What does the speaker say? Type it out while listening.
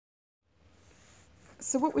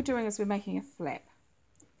So what we're doing is we're making a flap.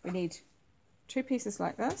 We need 2 pieces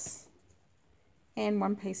like this and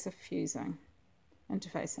 1 piece of fusing,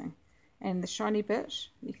 interfacing. And the shiny bit,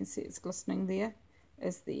 you can see it's glistening there,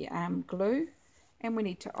 is the glue. And we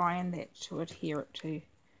need to iron that to adhere it to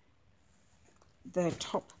the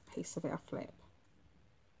top piece of our flap.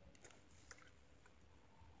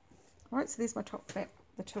 Alright, so there's my top flap.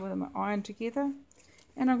 The 2 of them are ironed together.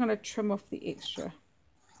 And I'm going to trim off the extra.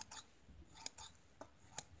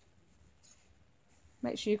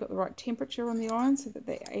 Make sure you've got the right temperature on the iron so that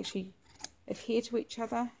they actually adhere to each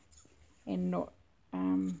other and not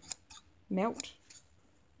melt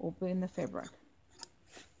or burn the fabric.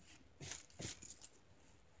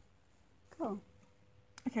 Cool.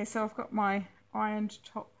 Okay, so I've got my ironed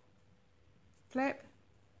top flap,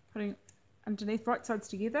 putting underneath, right sides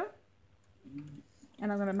together,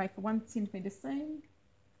 and I'm going to make a 1 centimetre seam,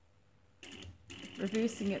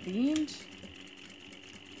 reversing at the end,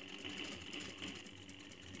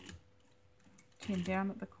 turn down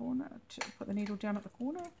at the corner, put the needle down at the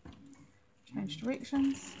corner, change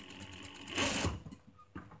directions,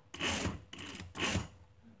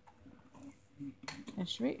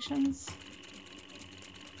 change directions,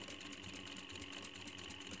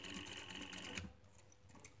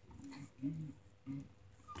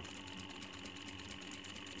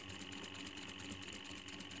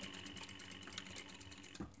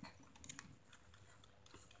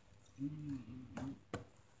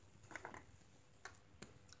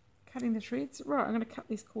 cutting the threads. Right, I'm going to cut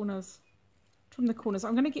these corners, trim the corners.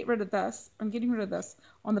 I'm going to get rid of this. I'm getting rid of this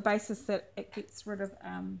on the basis that it gets rid of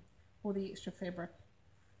all the extra fabric.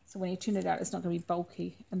 So when you turn it out, it's not going to be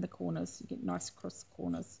bulky in the corners. You get nice crisp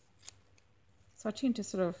corners. So I tend to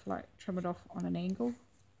sort of like trim it off on an angle.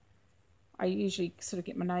 I usually sort of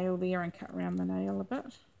get my nail there and cut around the nail a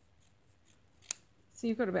bit. So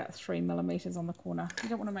you've got about 3 millimeters on the corner. You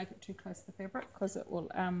don't want to make it too close to the fabric because it will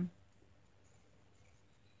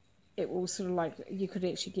sort of like, you could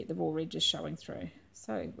actually get the raw edges showing through.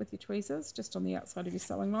 So with your tweezers, just on the outside of your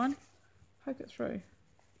sewing line, poke it through.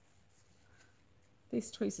 These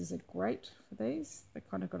tweezers are great for these. They've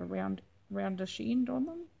kind of got a roundish end on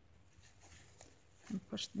them. And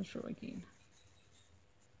push them through again.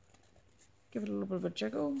 Give it a little bit of a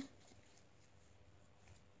jiggle.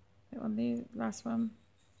 That one there, last one.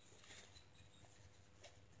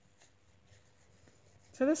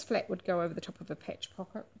 So this flap would go over the top of a patch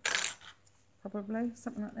pocket. Probably,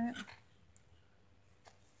 something like that.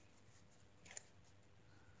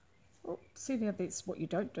 Oh, see there, that's what you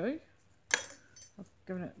don't do. I've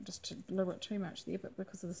given it just a little bit too much there, but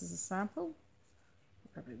because this is a sample,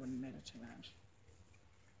 it probably wouldn't matter too much.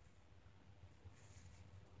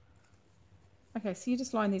 Okay, so you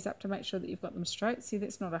just line these up to make sure that you've got them straight. See,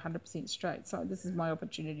 that's not 100% straight, so this is my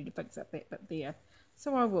opportunity to fix up that bit there.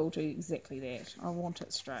 So I will do exactly that. I want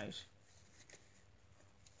it straight.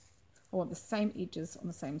 I want the same edges on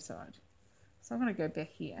the same side. So I'm going to go back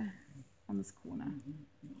here on this corner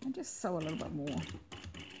and just sew a little bit more.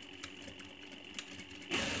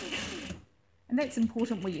 And that's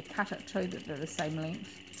important where you cut it too, that they're the same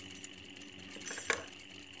length.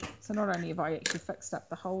 So not only have I actually fixed up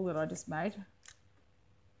the hole that I just made,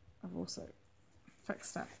 I've also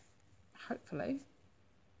fixed up, hopefully,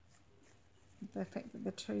 the fact that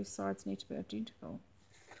the 2 sides need to be identical.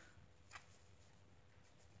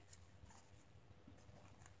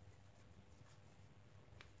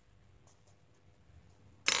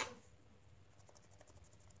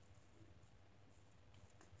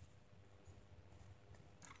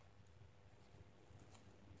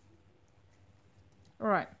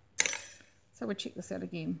 Alright, so we'll check this out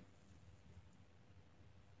again.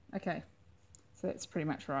 Okay, so that's pretty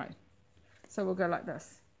much right. So we'll go like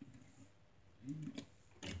this.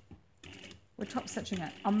 We're top stitching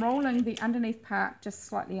it. I'm rolling the underneath part just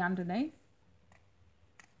slightly underneath.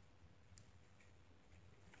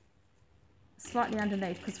 Slightly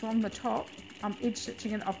underneath, because from the top, I'm edge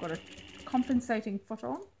stitching it. I've got a compensating foot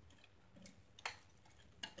on.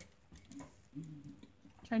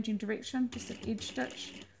 Changing direction, just an edge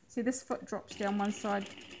stitch. See, this foot drops down one side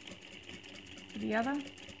to the other.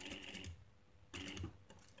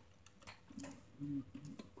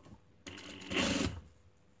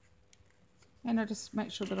 And I just make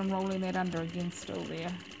sure that I'm rolling that under again still there.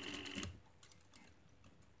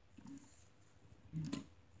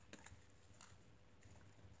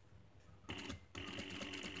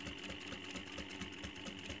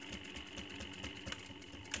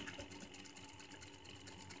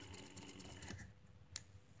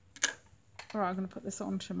 Alright, I'm going to put this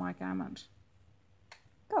onto my garment.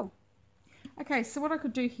 Go. Okay, so what I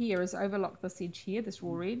could do here is overlock this edge here, this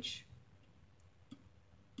raw edge.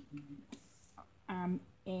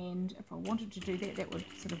 And if I wanted to do that, that would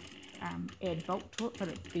sort of add bulk to it, but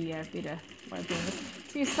it'd be a better way of doing this.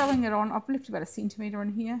 So you're sewing it on. I've left about 1 centimetre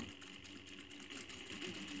in here.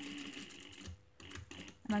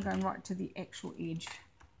 And I'm going right to the actual edge.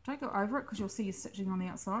 Don't go over it because you'll see you're stitching on the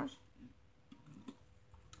outside.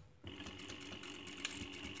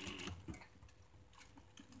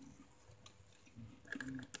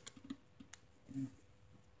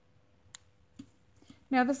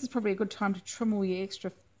 Now this is probably a good time to trim all your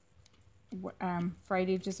extra frayed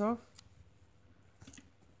edges off.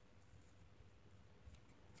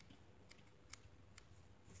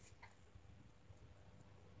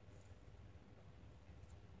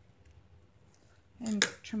 And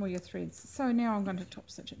trim all your threads. So now I'm going to top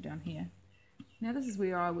stitch it down here. Now this is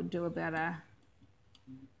where I would do about a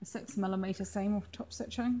 6mm seam of top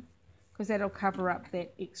stitching, because that'll cover up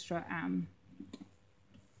that extra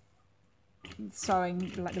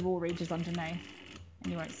sewing, like the raw edges underneath,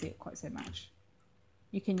 and you won't see it quite so much.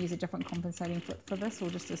 You can use a different compensating foot for this,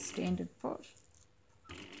 or just a standard foot.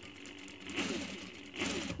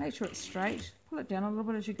 Make sure it's straight. Pull it down a little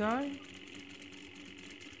bit as you go.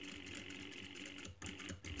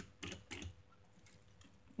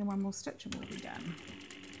 And one more stitch and we'll be done.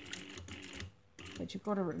 But you've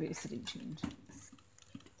got to reverse at each end.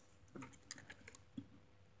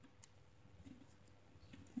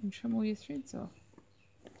 And trim all your threads off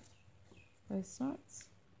both sides.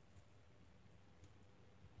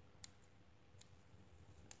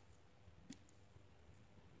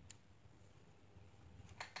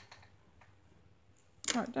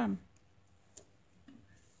 Right, done.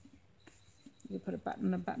 You put a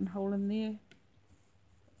buttonhole in there.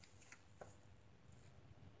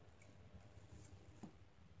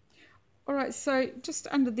 Alright, so just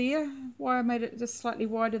under there, why I made it just slightly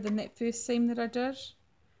wider than that first seam that I did,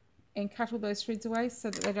 and cut all those threads away so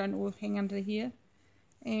that they don't all hang under here.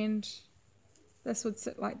 And this would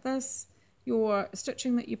sit like this. Your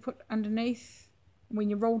stitching that you put underneath, when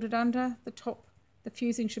you rolled it under, the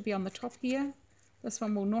fusing should be on the top here. This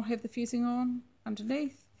one will not have the fusing on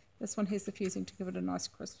underneath. This one has the fusing to give it a nice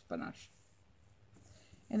crisp finish.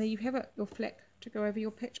 And there you have it, your flack to go over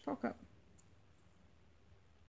your patch pocket.